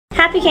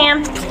Happy Cam.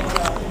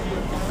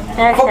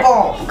 Okay.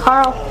 Football.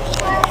 Carl,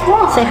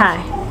 say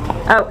hi.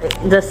 Oh,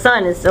 the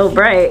sun is so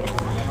bright.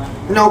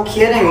 No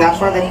kidding, that's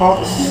why they call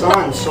it the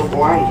sun, so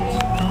bright.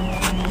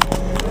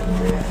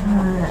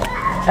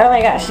 Oh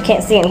my gosh, you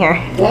can't see in here.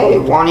 Hey,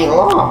 Wani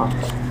locked.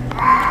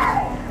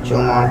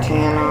 Joe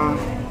Montana.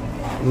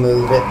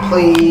 Move it,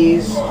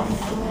 please.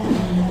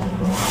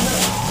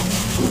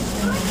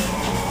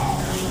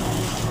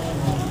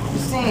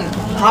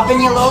 Hop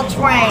in your little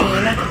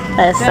train.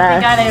 That's,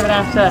 Definitely gotta even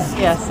have to,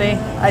 yeah, see?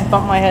 I'd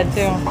bump my head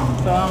too.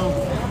 So,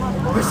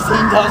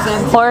 Christine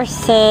doesn't.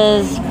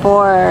 horses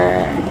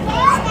for...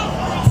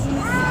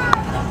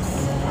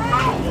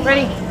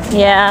 ready?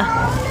 Yeah.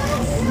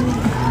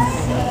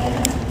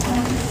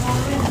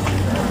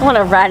 I want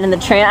to ride in the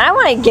train. I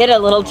want to get a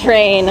little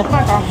train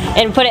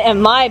and put it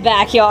in my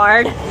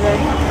backyard.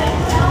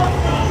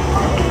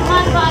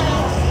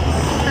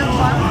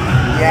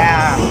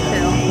 Yeah.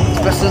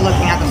 Especially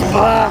looking at this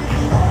book.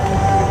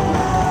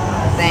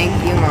 Thank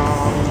you,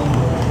 Mom.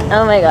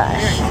 Oh my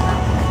gosh.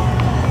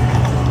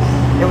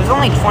 It was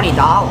only $20.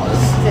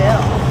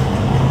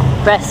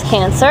 Breast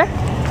cancer.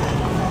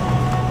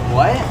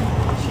 What?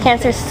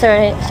 Cancer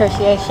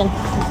Association.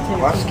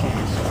 Breast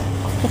cancer.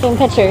 Taking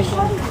pictures.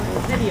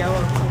 Video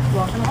of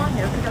walking along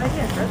here. That's a good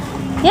idea, Chris.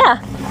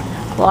 Yeah.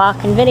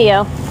 Walk and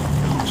video.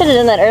 Should have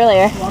done that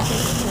earlier.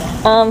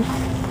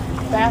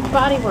 Bath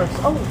Body Works.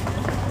 Oh,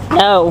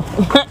 No.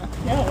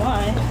 no,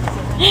 why?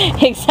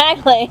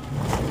 Exactly.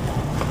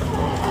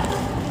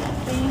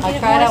 I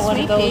tried out one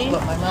of those,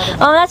 but my mother...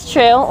 Oh, that's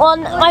true. Well,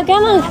 my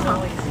grandma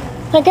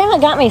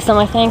got me some,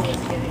 I think.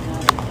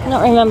 I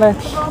don't remember.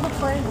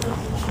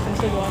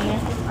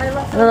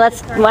 Well,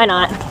 why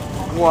not?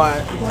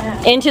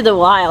 What? Into the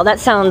Wild. That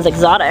sounds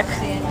exotic.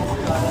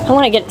 I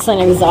want to get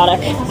something exotic.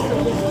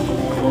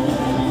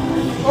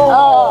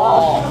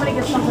 Oh. Somebody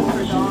get something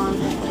for Dawn.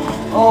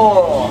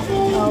 Oh.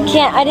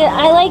 Can't.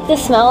 I like the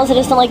smells. I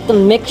just don't like the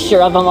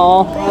mixture of them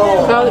all.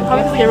 Probably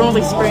because they're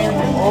only spraying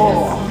them.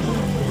 Oh.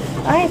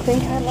 I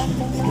think I love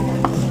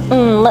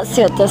those. Let's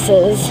see what this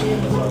is.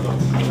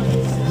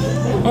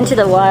 Into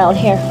the Wild.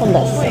 Here, hold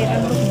this.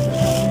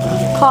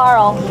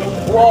 Carl,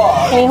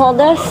 Whoa. can you hold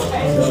this?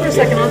 Just for a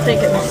second, I'll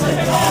take it.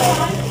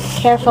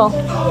 Careful.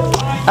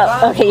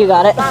 Oh, okay, you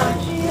got it.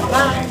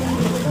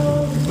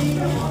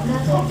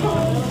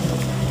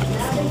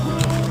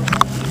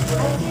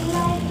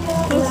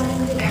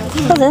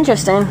 That's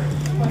interesting.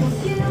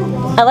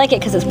 I like it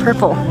because it's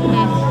purple.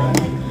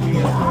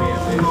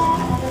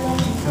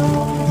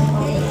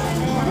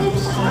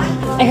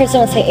 I heard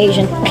someone say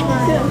Asian.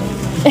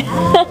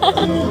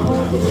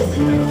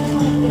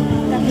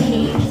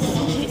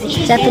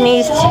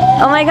 Japanese.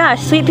 Oh my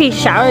gosh, sweet pea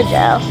shower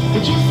gel.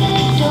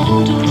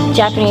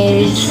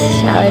 Japanese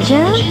shower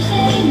gel.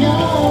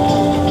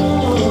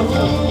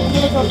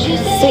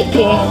 Sweet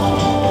pea.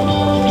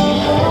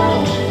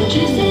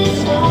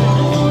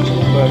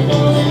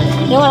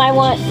 You know what I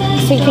want?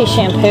 Sweet pea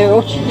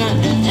shampoo.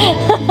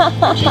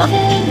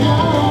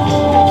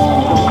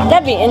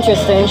 That'd be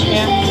interesting.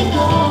 Yeah.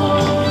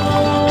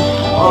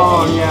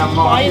 Oh, yeah,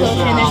 Mom. Body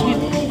lotion, there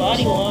should be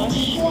body wash.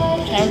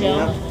 Shower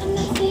gel.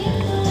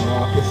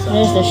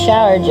 There's the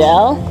shower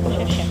gel.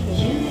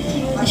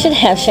 I should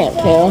have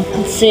shampoo.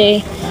 Let's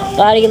see.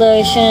 Body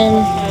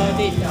lotion.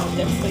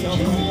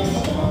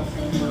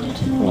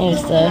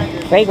 There's the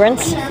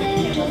fragrance.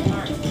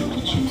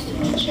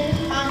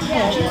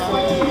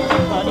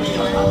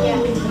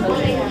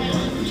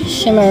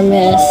 Shimmer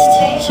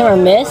mist. Shimmer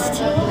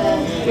mist?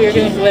 We were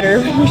doing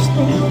glitter.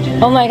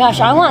 Oh my gosh,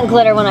 I want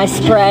glitter when I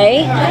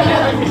spray.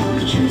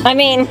 I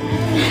mean,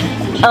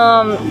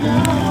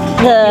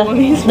 the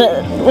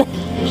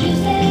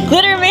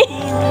glitter me.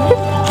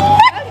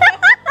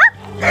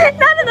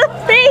 Not in the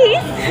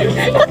face.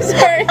 I'm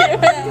sorry.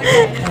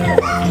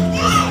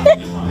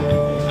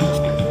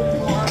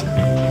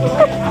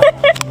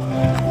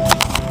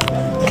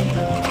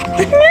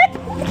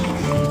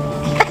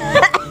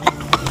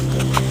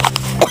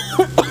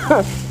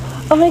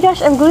 Oh my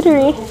gosh, I'm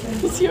glittery.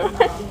 It's yours.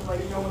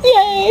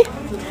 Yay!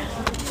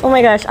 Oh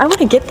my gosh, I want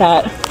to get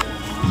that.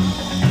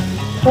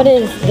 What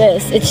is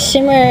this? It's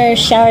shimmer,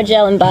 shower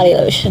gel, and body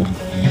lotion.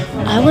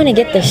 I want to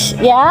get this.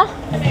 Yeah?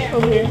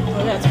 Over here.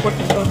 Oh, that's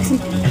working, folks.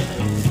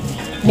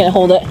 I'm gonna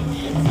hold it.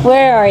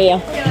 Where are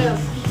you?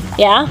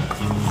 Yeah?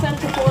 Scent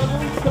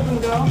affordable. Flip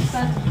and go.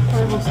 Scent.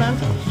 Affordable scent.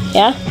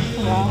 Yeah?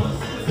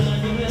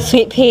 Wow.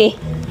 Sweet pea.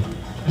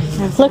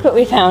 Look what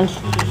we found.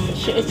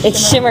 It's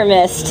shimmer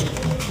mist.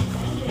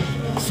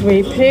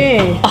 Sweet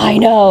pea. I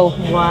know.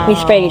 Wow. We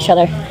sprayed each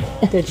other.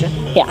 Did you?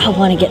 Yeah, I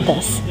want to get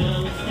this.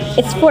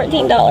 It's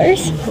 $14.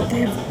 They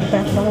have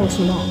Bath Body Works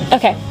now.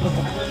 Okay.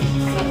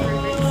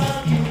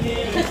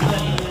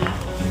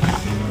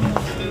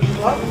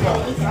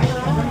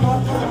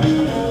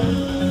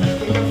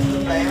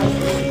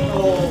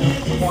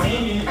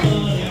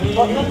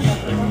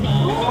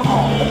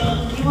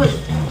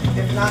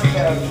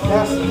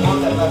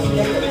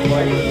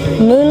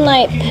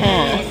 Moonlight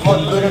Path. What,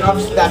 good enough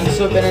that he's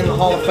still been in the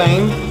Hall of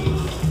Fame?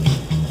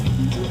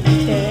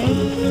 Okay.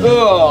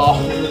 Ugh.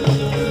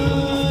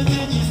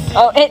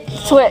 Oh, it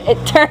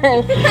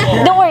turned.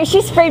 Don't worry,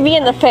 she sprayed me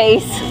in the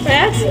face.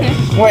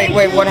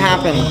 Wait, what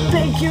happened?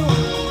 Thank you.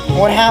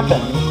 What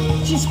happened?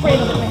 She sprayed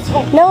it in my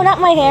smoke. No, not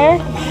my hair.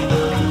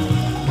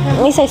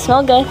 At least I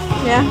smell good.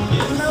 Yeah.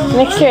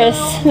 Mixture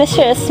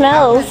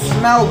smells.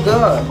 Smell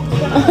good.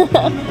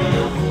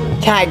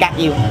 I got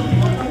you.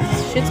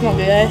 Should smell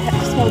good.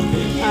 I smell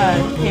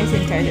hand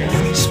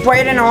sanitizer. Spray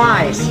it in her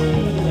eyes.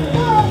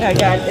 Oh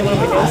God, it won't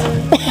be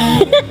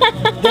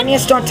good. Then you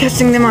start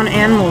testing them on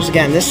animals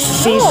again. This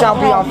shall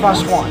be our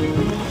first one.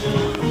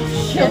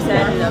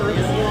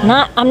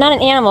 I'm not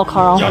an animal,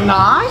 Carl. You're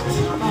not?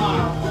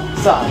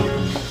 So,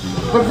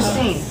 but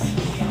Christine.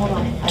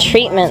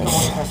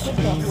 Treatments.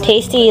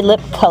 Tasty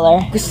lip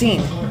color.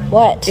 Christine,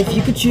 What? if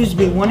you could choose to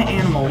be one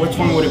animal, which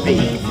one would it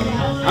be?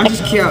 I'm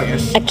just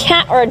curious. A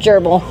cat or a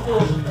gerbil?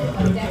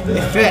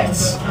 It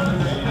fits.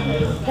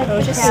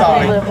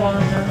 Sorry.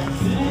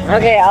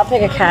 Okay, I'll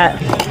pick a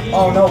cat.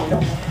 Oh no.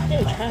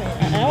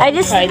 I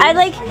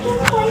like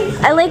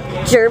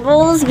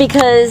gerbils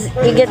because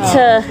you get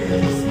to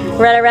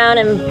run around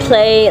and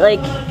play, like,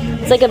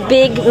 it's like a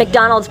big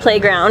McDonald's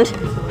playground.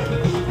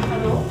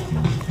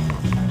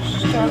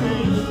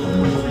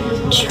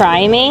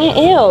 Try me?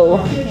 Ew.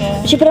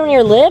 Did you put it on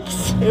your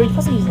lips? You're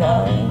supposed to use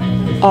that.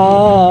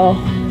 Oh.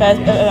 But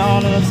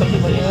I don't know if some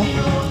people do.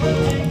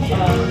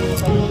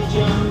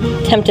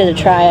 Tempted to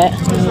try it.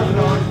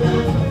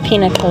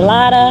 Pina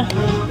colada.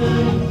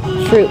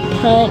 Fruit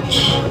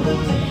punch.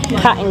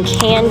 Cotton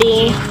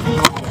candy.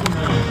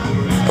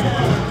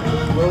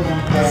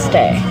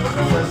 Stay.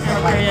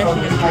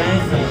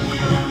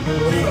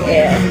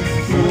 Yeah.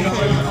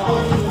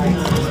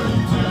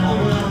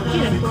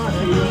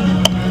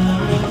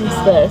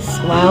 What's this?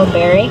 Wild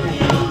berry.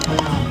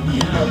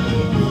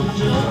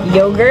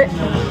 Yogurt.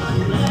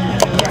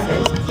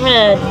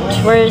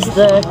 Where's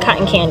the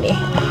cotton candy?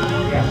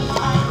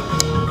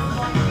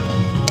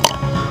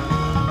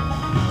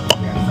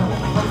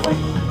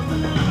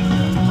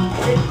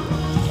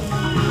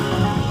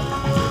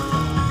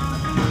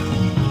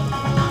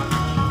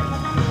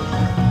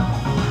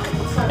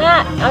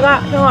 Ah, I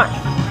got too much.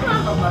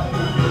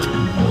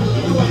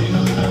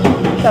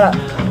 Shut up.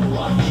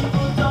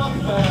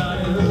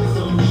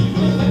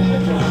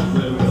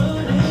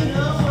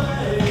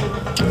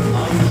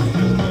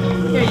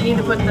 Here, you need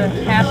to put the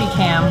happy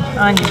cam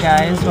on you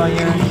guys while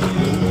you're...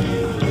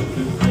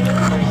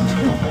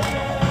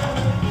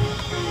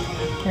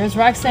 Here's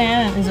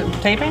Roxanne. Is it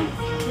taping?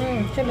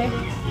 Should be.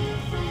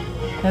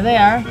 There they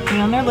are. Be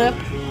on their lip.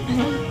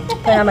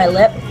 Put it on my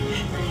lip.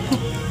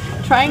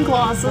 Trying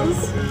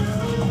glosses.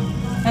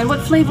 And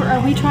what flavor are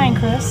we trying,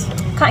 Chris?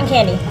 Cotton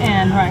candy.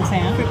 And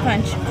Roxanne? Fruit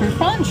punch. Fruit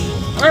punch.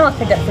 I almost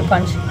picked up fruit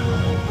punch.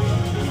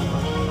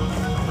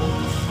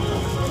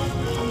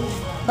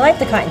 I like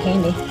the cotton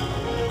candy.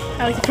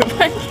 I like the fruit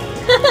punch.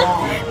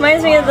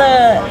 Reminds me of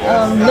the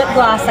lip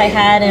gloss I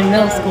had in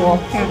middle school.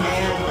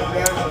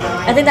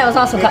 I think that was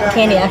also cotton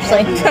candy,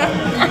 actually.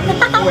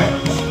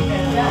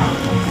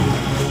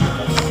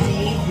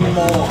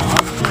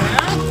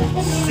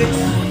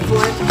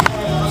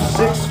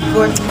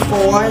 6'4"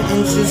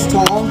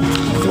 tall,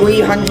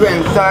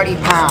 330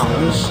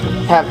 pounds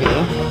heavy.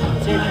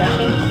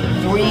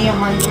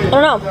 300. I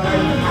don't know.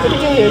 What did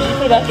you do? Did you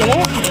put it back in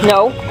there? No,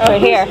 right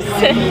here.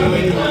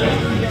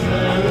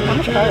 How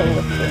much are they?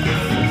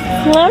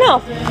 I don't know.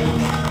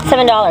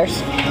 $7.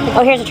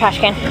 Oh, here's a trash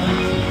can.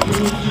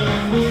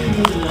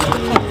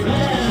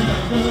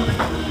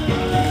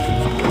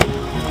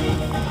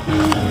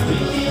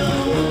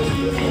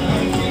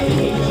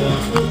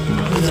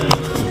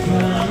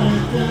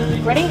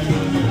 Ready?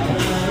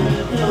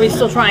 Are we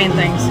still trying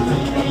things?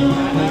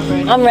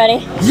 I'm ready.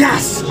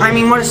 Yes! I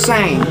mean, what is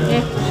saying?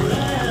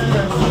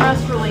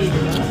 Stress relief.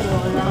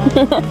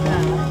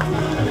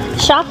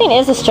 Shopping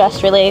is a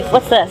stress relief.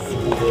 What's this?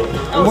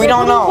 We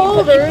don't know.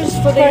 Holders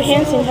for their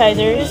hand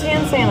sanitizers.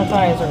 Hand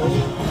sanitizers.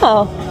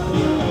 Oh.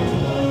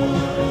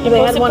 You're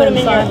supposed to put them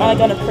in your, like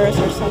on a purse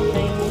or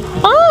something.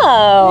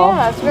 Oh.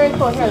 Yeah, it's very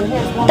cool.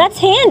 Here's one. That's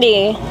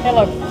handy. Hey,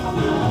 look.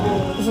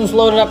 This one's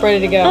loaded up, ready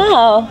to go.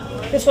 Oh.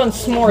 This one's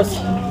s'mores.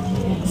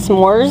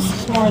 S'mores?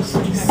 S'mores.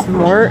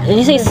 S'more? Did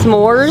you say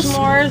s'mores?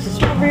 S'mores.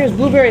 Strawberry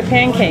blueberry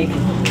pancake.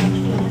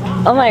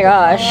 Oh my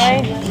gosh.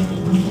 Right?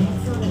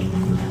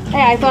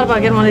 Hey, I thought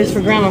about getting one of these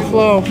for Grandma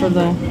Flo for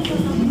the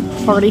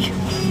party.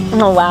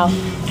 Oh wow.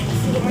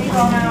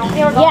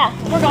 Yeah.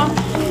 We're gone.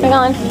 We're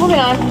going. Moving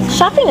on.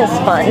 Shopping is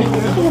fun.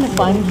 Isn't it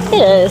fun?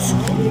 It is.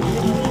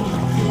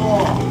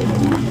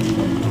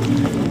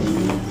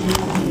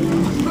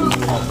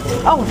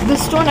 Oh,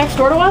 this store next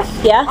door to us?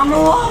 Yeah?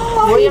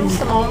 Williams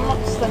Sonoma.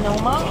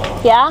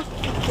 Yeah?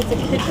 It's a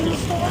kitchen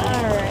store?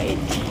 Alright.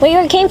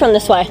 Where you came from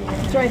this way?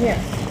 It's right here.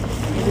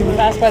 You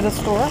pass by the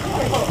store.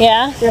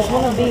 Yeah? There's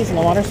one of these in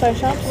the waterside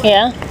shops.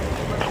 Yeah?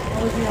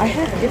 I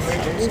have gift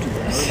cards to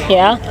this.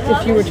 Yeah?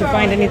 If you were to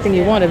find anything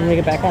you wanted, bring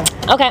it back home.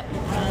 Okay.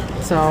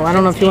 So I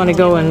don't know if you want to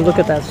go and look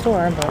at that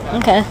store, but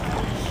Okay.